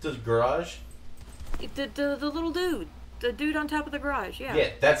the garage? The little dude. The dude on top of the garage, yeah. Yeah,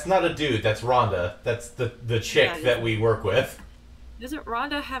 that's not a dude, that's Rhonda. That's the chick that we work with. Doesn't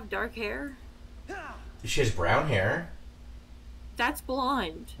Rhonda have dark hair? She has brown hair. That's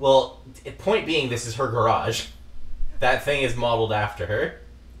blonde. Well, point being, this is her garage. That thing is modeled after her.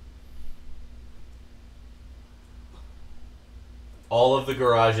 All of the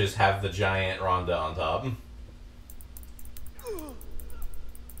garages have the giant Rhonda on top.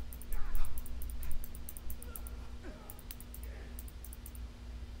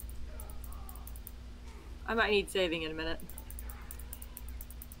 I might need saving in a minute.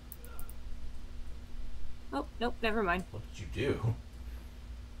 Oh, nope, never mind. What did you do?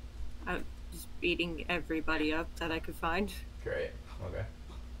 I was just beating everybody up that I could find. Great. Okay.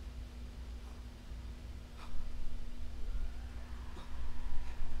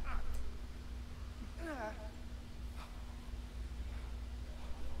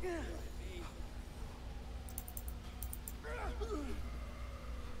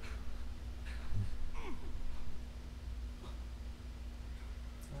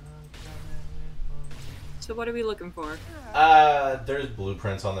 So what are we looking for? There's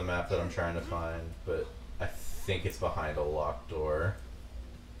blueprints on the map that I'm trying to find, but I think it's behind a locked door.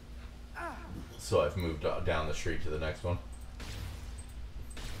 So I've moved down the street to the next one.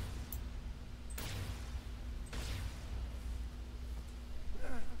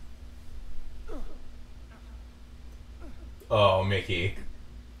 Oh, Mickey.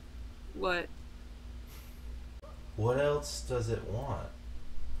 What? What else does it want?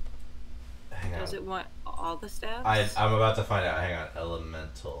 Hang on. Does it want all the stabs? I'm about to find out. Hang on.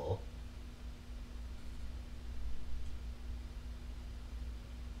 Elemental.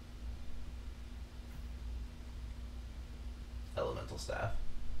 Elemental staff.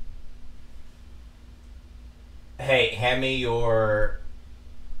 Hey, hand me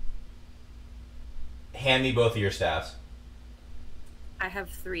both of your staffs. I have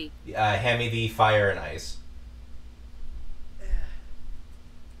 3. Hand me the fire and ice.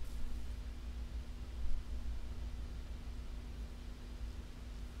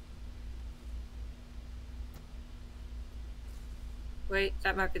 Wait,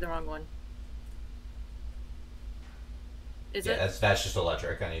 that might be the wrong one. Is it? Yeah, that's just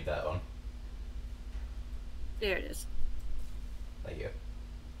electric. I need that one. There it is. Thank you.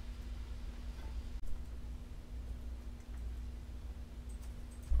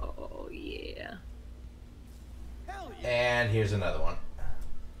 Oh, yeah. Hell yeah. And here's another one.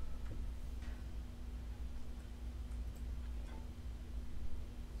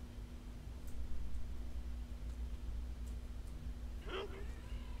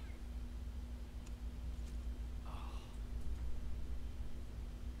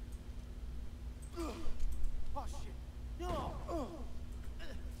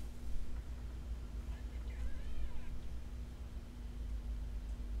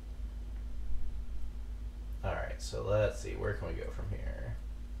 so let's see. Where can we go from here?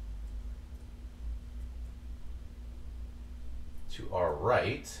 To our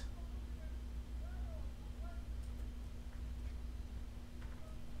right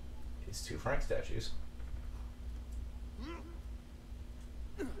is 2 Frank statues.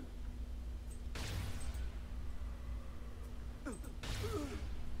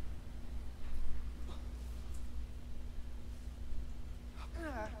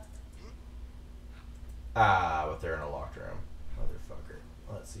 Ah, but they're in a locked room. Motherfucker.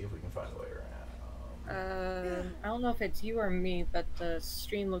 Let's see if we can find a way around. I don't know if it's you or me, but the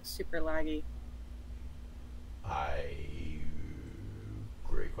stream looks super laggy.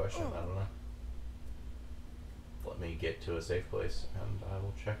 Great question. I don't know. Let me get to a safe place and I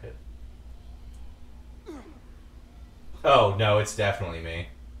will check it. Oh, no, it's definitely me.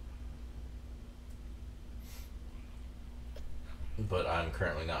 But I'm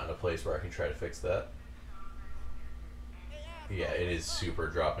currently not in a place where I can try to fix that. Yeah, it is super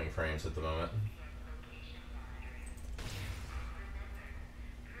dropping frames at the moment.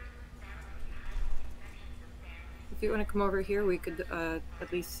 If you want to come over here, we could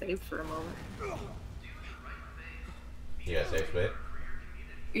at least save for a moment. You got a safe space?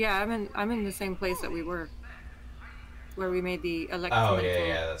 Yeah, I'm in the same place that we were, where we made the Oh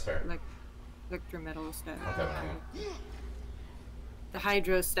yeah, that's fair. Electrometal staff. Okay. The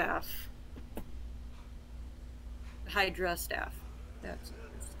hydro staff. The hydra staff. That's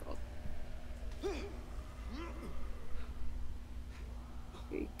what it's called.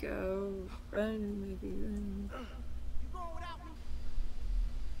 Here we go. Run, maybe run.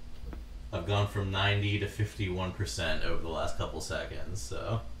 I've gone from 90 to 51% over the last couple seconds,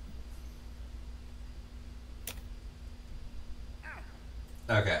 so.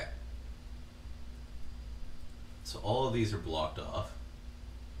 Okay. So all of these are blocked off.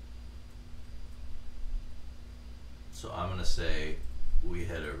 So I'm gonna say we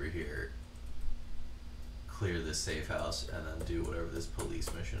head over here, clear this safe house, and then do whatever this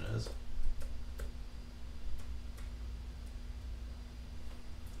police mission is.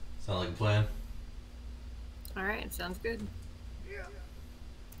 Sound like a plan? Alright, sounds good.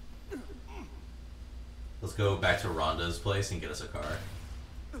 Let's go back to Rhonda's place and get us a car.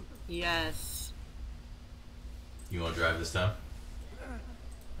 Yes. You wanna drive this time?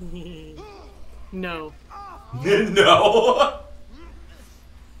 No. No!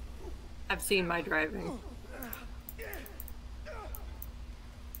 I've seen my driving.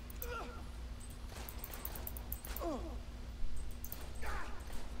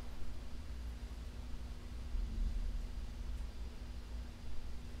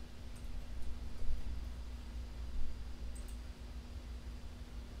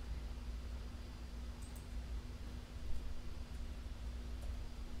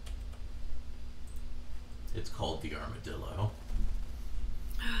 It's called the Armadillo.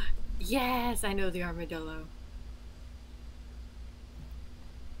 Yes, I know the armadillo.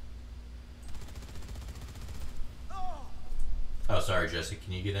 Oh, sorry, Jesse.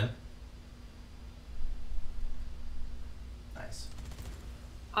 Can you get in? Nice.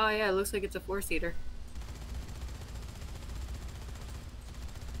 Oh yeah, it looks like it's a 4-seater.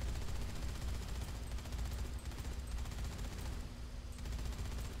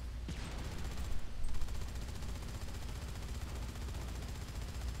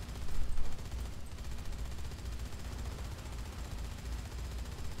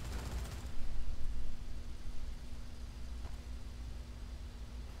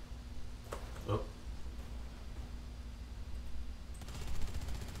 Oh.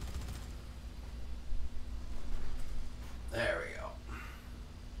 There we go.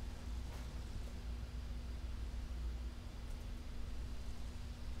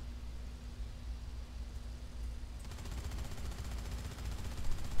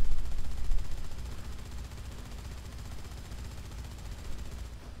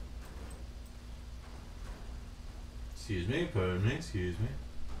 Excuse me, pardon me, excuse me.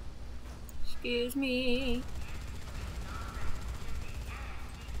 Excuse me.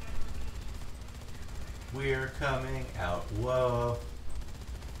 We're coming out, whoa.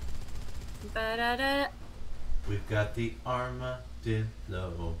 Ba-da-da. We've got the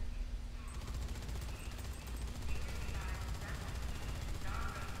armadillo.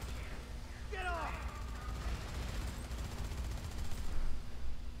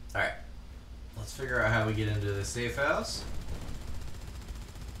 Alright. Let's figure out how we get into the safe house.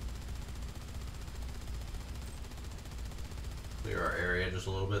 Clear our area just a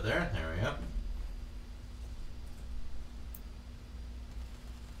little bit there. There we go.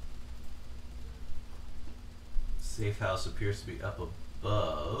 Safe house appears to be up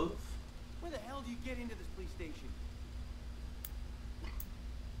above. Where Where the hell do you get into this police station?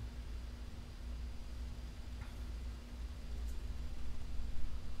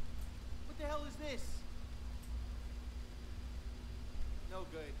 What the hell is this? No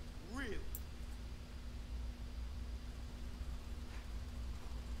good. Really?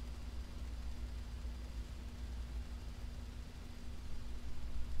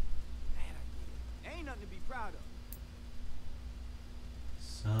 Man, ain't nothing to be proud of.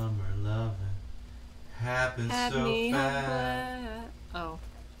 Summer loving happens so fast. Oh.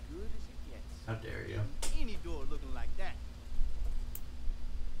 Good as it gets. How dare you? Any door looking like that.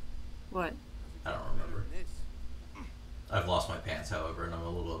 What? I don't remember. This. I've lost my pants, however, and I'm a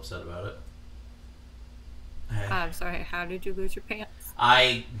little upset about it. I'm sorry, how did you lose your pants?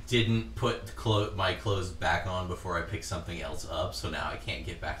 I didn't put my clothes back on before I picked something else up, so now I can't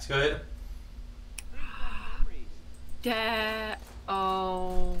get back to it. Dad.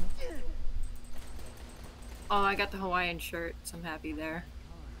 Oh. Oh, I got the Hawaiian shirt, so I'm happy there.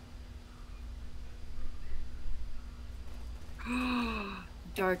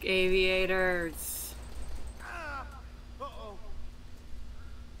 Dark aviators. Uh-oh.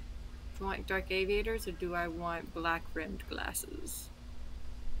 Do I want dark aviators or do I want black rimmed glasses?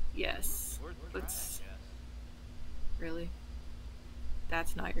 Yes. Let's. Really?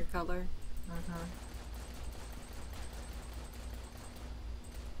 That's not your color? Uh-huh.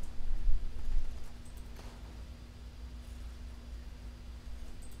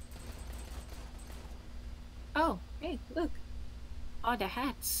 Oh, hey, look. Oh, the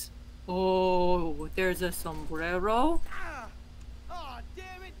hats. Oh, there's a sombrero. Oh,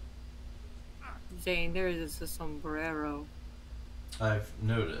 damn it. Zane, there is a sombrero. I've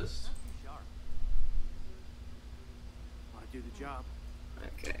noticed. Want to do the job?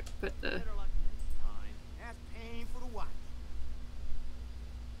 Okay, put the... Better luck next time. That's painful to watch.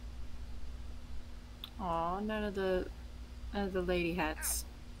 Aw, none of the lady hats.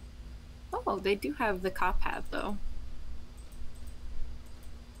 Oh, they do have the cop hat, though.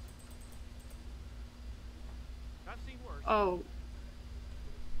 I've seen worse. Oh.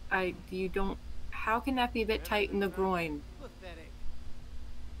 You don't... How can that be a bit tight in the groin? Pathetic.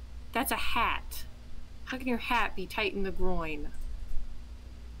 That's a hat. How can your hat be tight in the groin?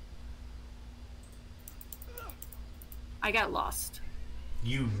 I got lost.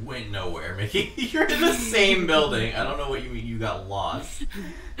 You went nowhere, Mickey. You're in the same building. I don't know what you mean you got lost.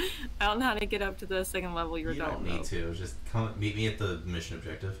 I don't know how to get up to the second level you were You talking don't need about. to. Just come meet me at the mission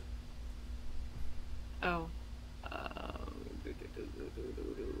objective. Oh.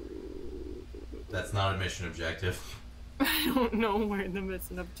 That's not a mission objective. I don't know where the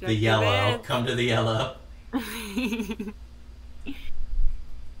mission objective The yellow. is. Come to the yellow.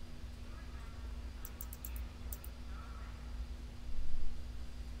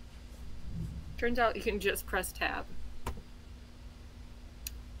 Turns out you can just press tab.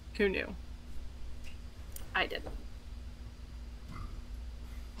 Who knew? I didn't.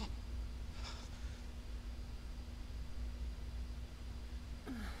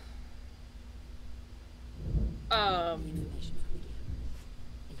 Information from the camera.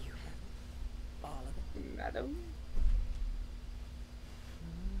 And you have it? All of it? Madam?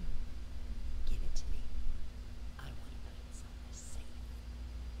 Give it to me. I want to put it somewhere safe.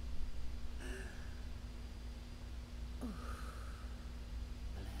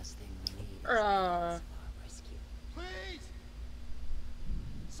 The last thing we need is a rescue. Please!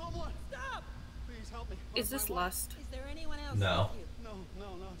 Someone! Stop! Please help me. Is this Lust? Is there anyone else No. with you? No.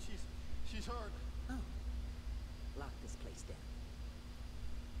 She's hurt. Oh. Lock this place down.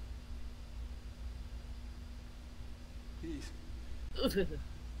 Please.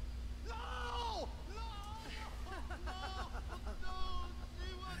 No! No! No! She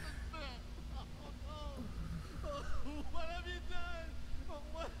wasn't there. No. What have you done?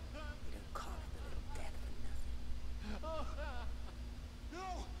 What? We don't call it the little death for nothing. No!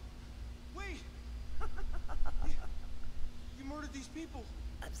 Wait! You murdered these people.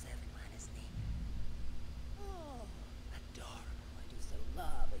 Observant line his name. Oh, adorable. I do so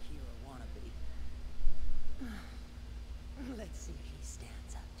love a hero wannabe. Let's see if he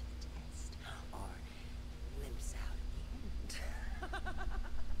stands up to the test. Or limps out at the end.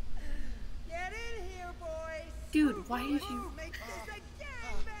 Get in here, boys! Dude, why did you... Make this a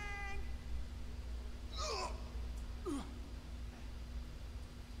gangbang!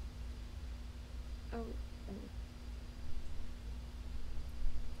 Oh.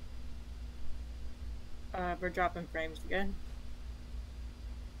 We're dropping frames again.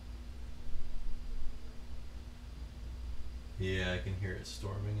 Yeah, I can hear it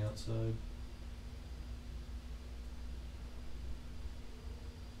storming outside.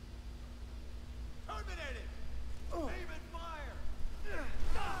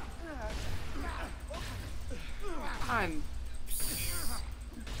 I'm... See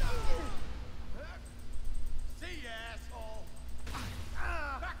ya, asshole.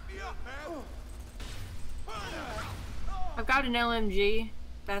 Back me up, man. I've got an LMG.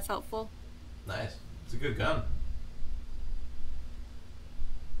 That's helpful. Nice. It's a good gun.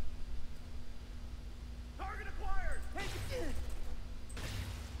 Target acquired. Take it.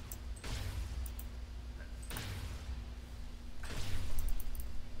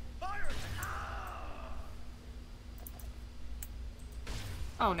 Fire.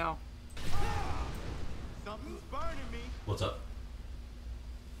 Oh no. Something's burning me. What's up?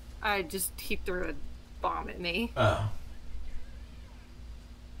 He threw a bomb at me. Oh.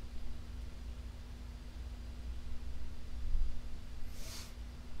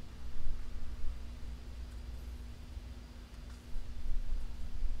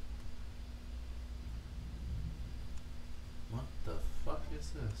 What the fuck is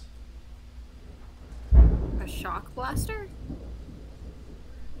this? A shock blaster?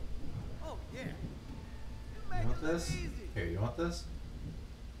 Oh yeah. You want this? Here, you want this?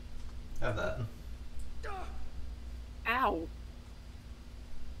 Have that. Ow.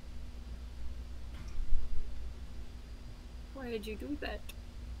 Why did you do that?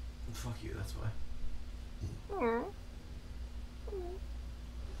 Fuck you, that's why. Oh.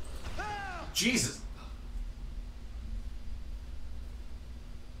 Jesus!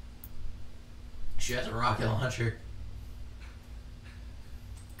 She has a rocket launcher.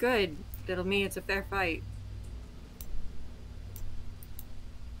 Good. That'll mean it's a fair fight.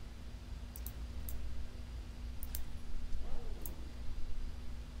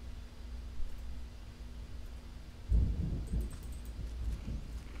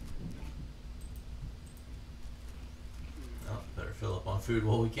 Better fill up on food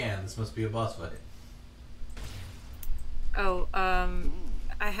while we can. This must be a boss fight. Oh,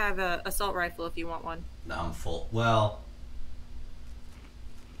 I have a assault rifle if you want one. No, I'm full. Well,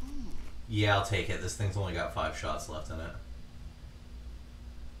 yeah, I'll take it. This thing's only got 5 shots left in it.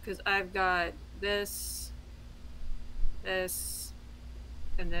 Because I've got this,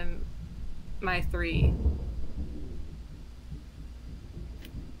 and then my 3.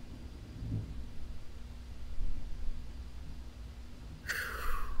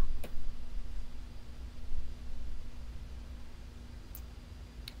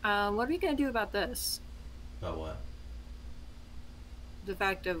 What are we gonna do about this? About what? The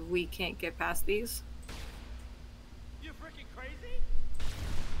fact of we can't get past these? You freaking crazy?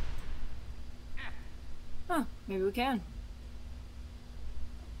 Huh, maybe we can.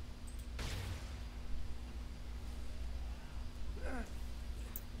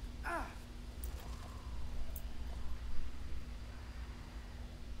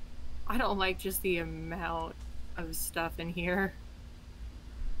 I don't like just the amount of stuff in here.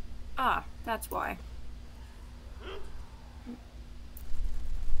 Ah, that's why.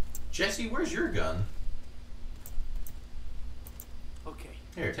 Jesse, where's your gun? Okay.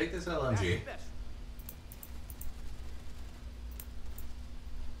 Here, take this LMG.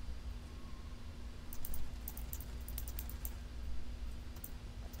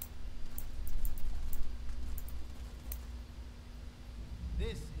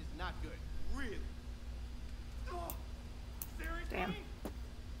 This is not good. Really. Oh, seriously? Damn.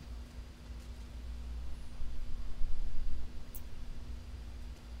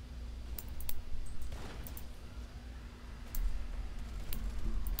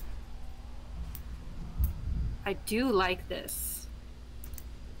 I do like this.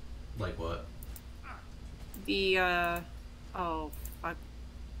 Like what? The, oh, fuck.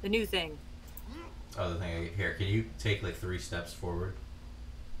 The new thing. Oh, the thing. Here, can you take like 3 steps forward?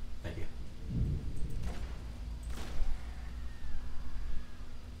 Thank you.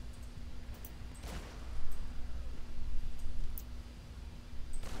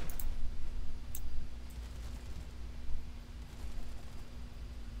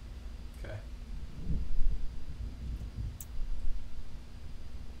 Okay.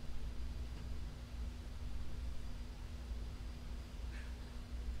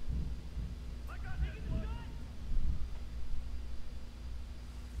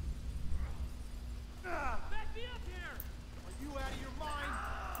 Back me up here! Are you out of your mind?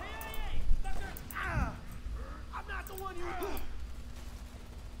 Hey, sucker! I'm not the one you...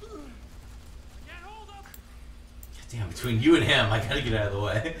 Can't hold up! God damn, between you and him, I gotta get out of the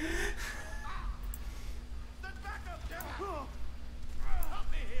way. Stand back up, damn it!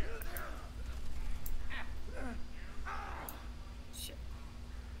 Help me here! Shit.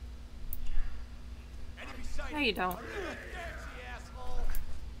 Enemy sighted! No, you don't. Fancy asshole!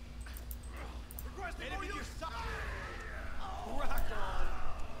 Request enemy your side! Rock on!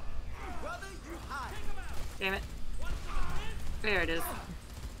 Brother, you hide! Damn it. Watch There it is.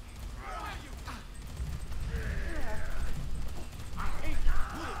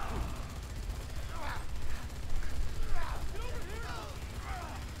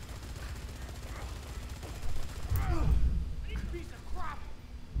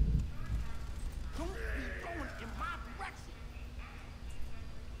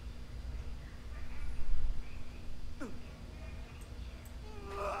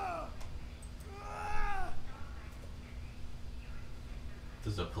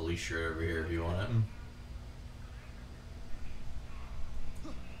 There's a police shirt over here if you want it.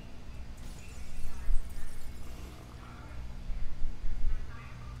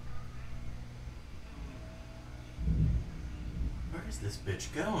 Where's this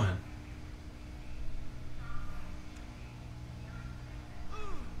bitch going?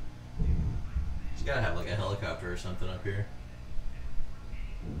 She's gotta have like a helicopter or something up here.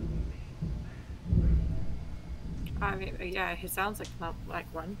 I mean, yeah, he sounds like not like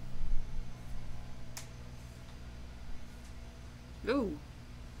one. Ooh.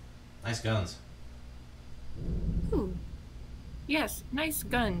 Nice guns. Ooh. Yes, nice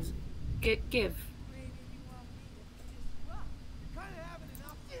guns. Give.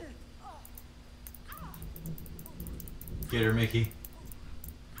 Get her, Mickey.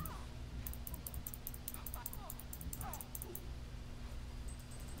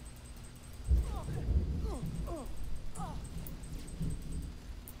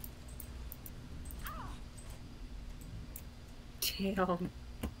 Damn.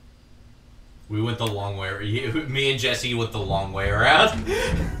 We went the long way. Me and Jesse went the long way around.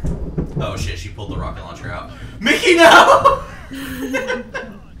 Oh shit! She pulled the rocket launcher out. Mickey, no!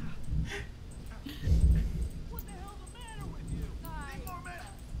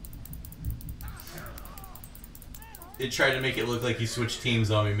 It tried to make it look like you switched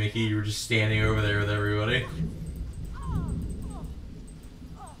teams on me, Mickey. You were just standing over there with everybody.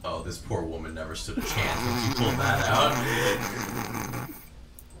 Oh, this poor woman never stood a chance when you pulled that out.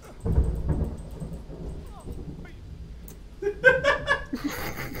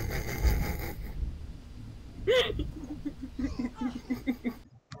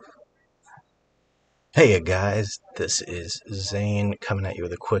 Hey guys, this is Zane coming at you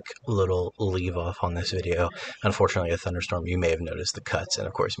with a quick little leave off on this video. Unfortunately, a thunderstorm, you may have noticed the cuts, and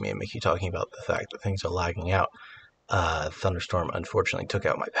of course me and Mickey talking about the fact that things are lagging out. Thunderstorm unfortunately took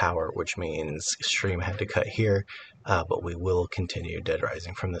out my power, which means stream had to cut here, but we will continue Dead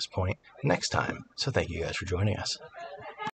Rising from this point next time. So thank you guys for joining us.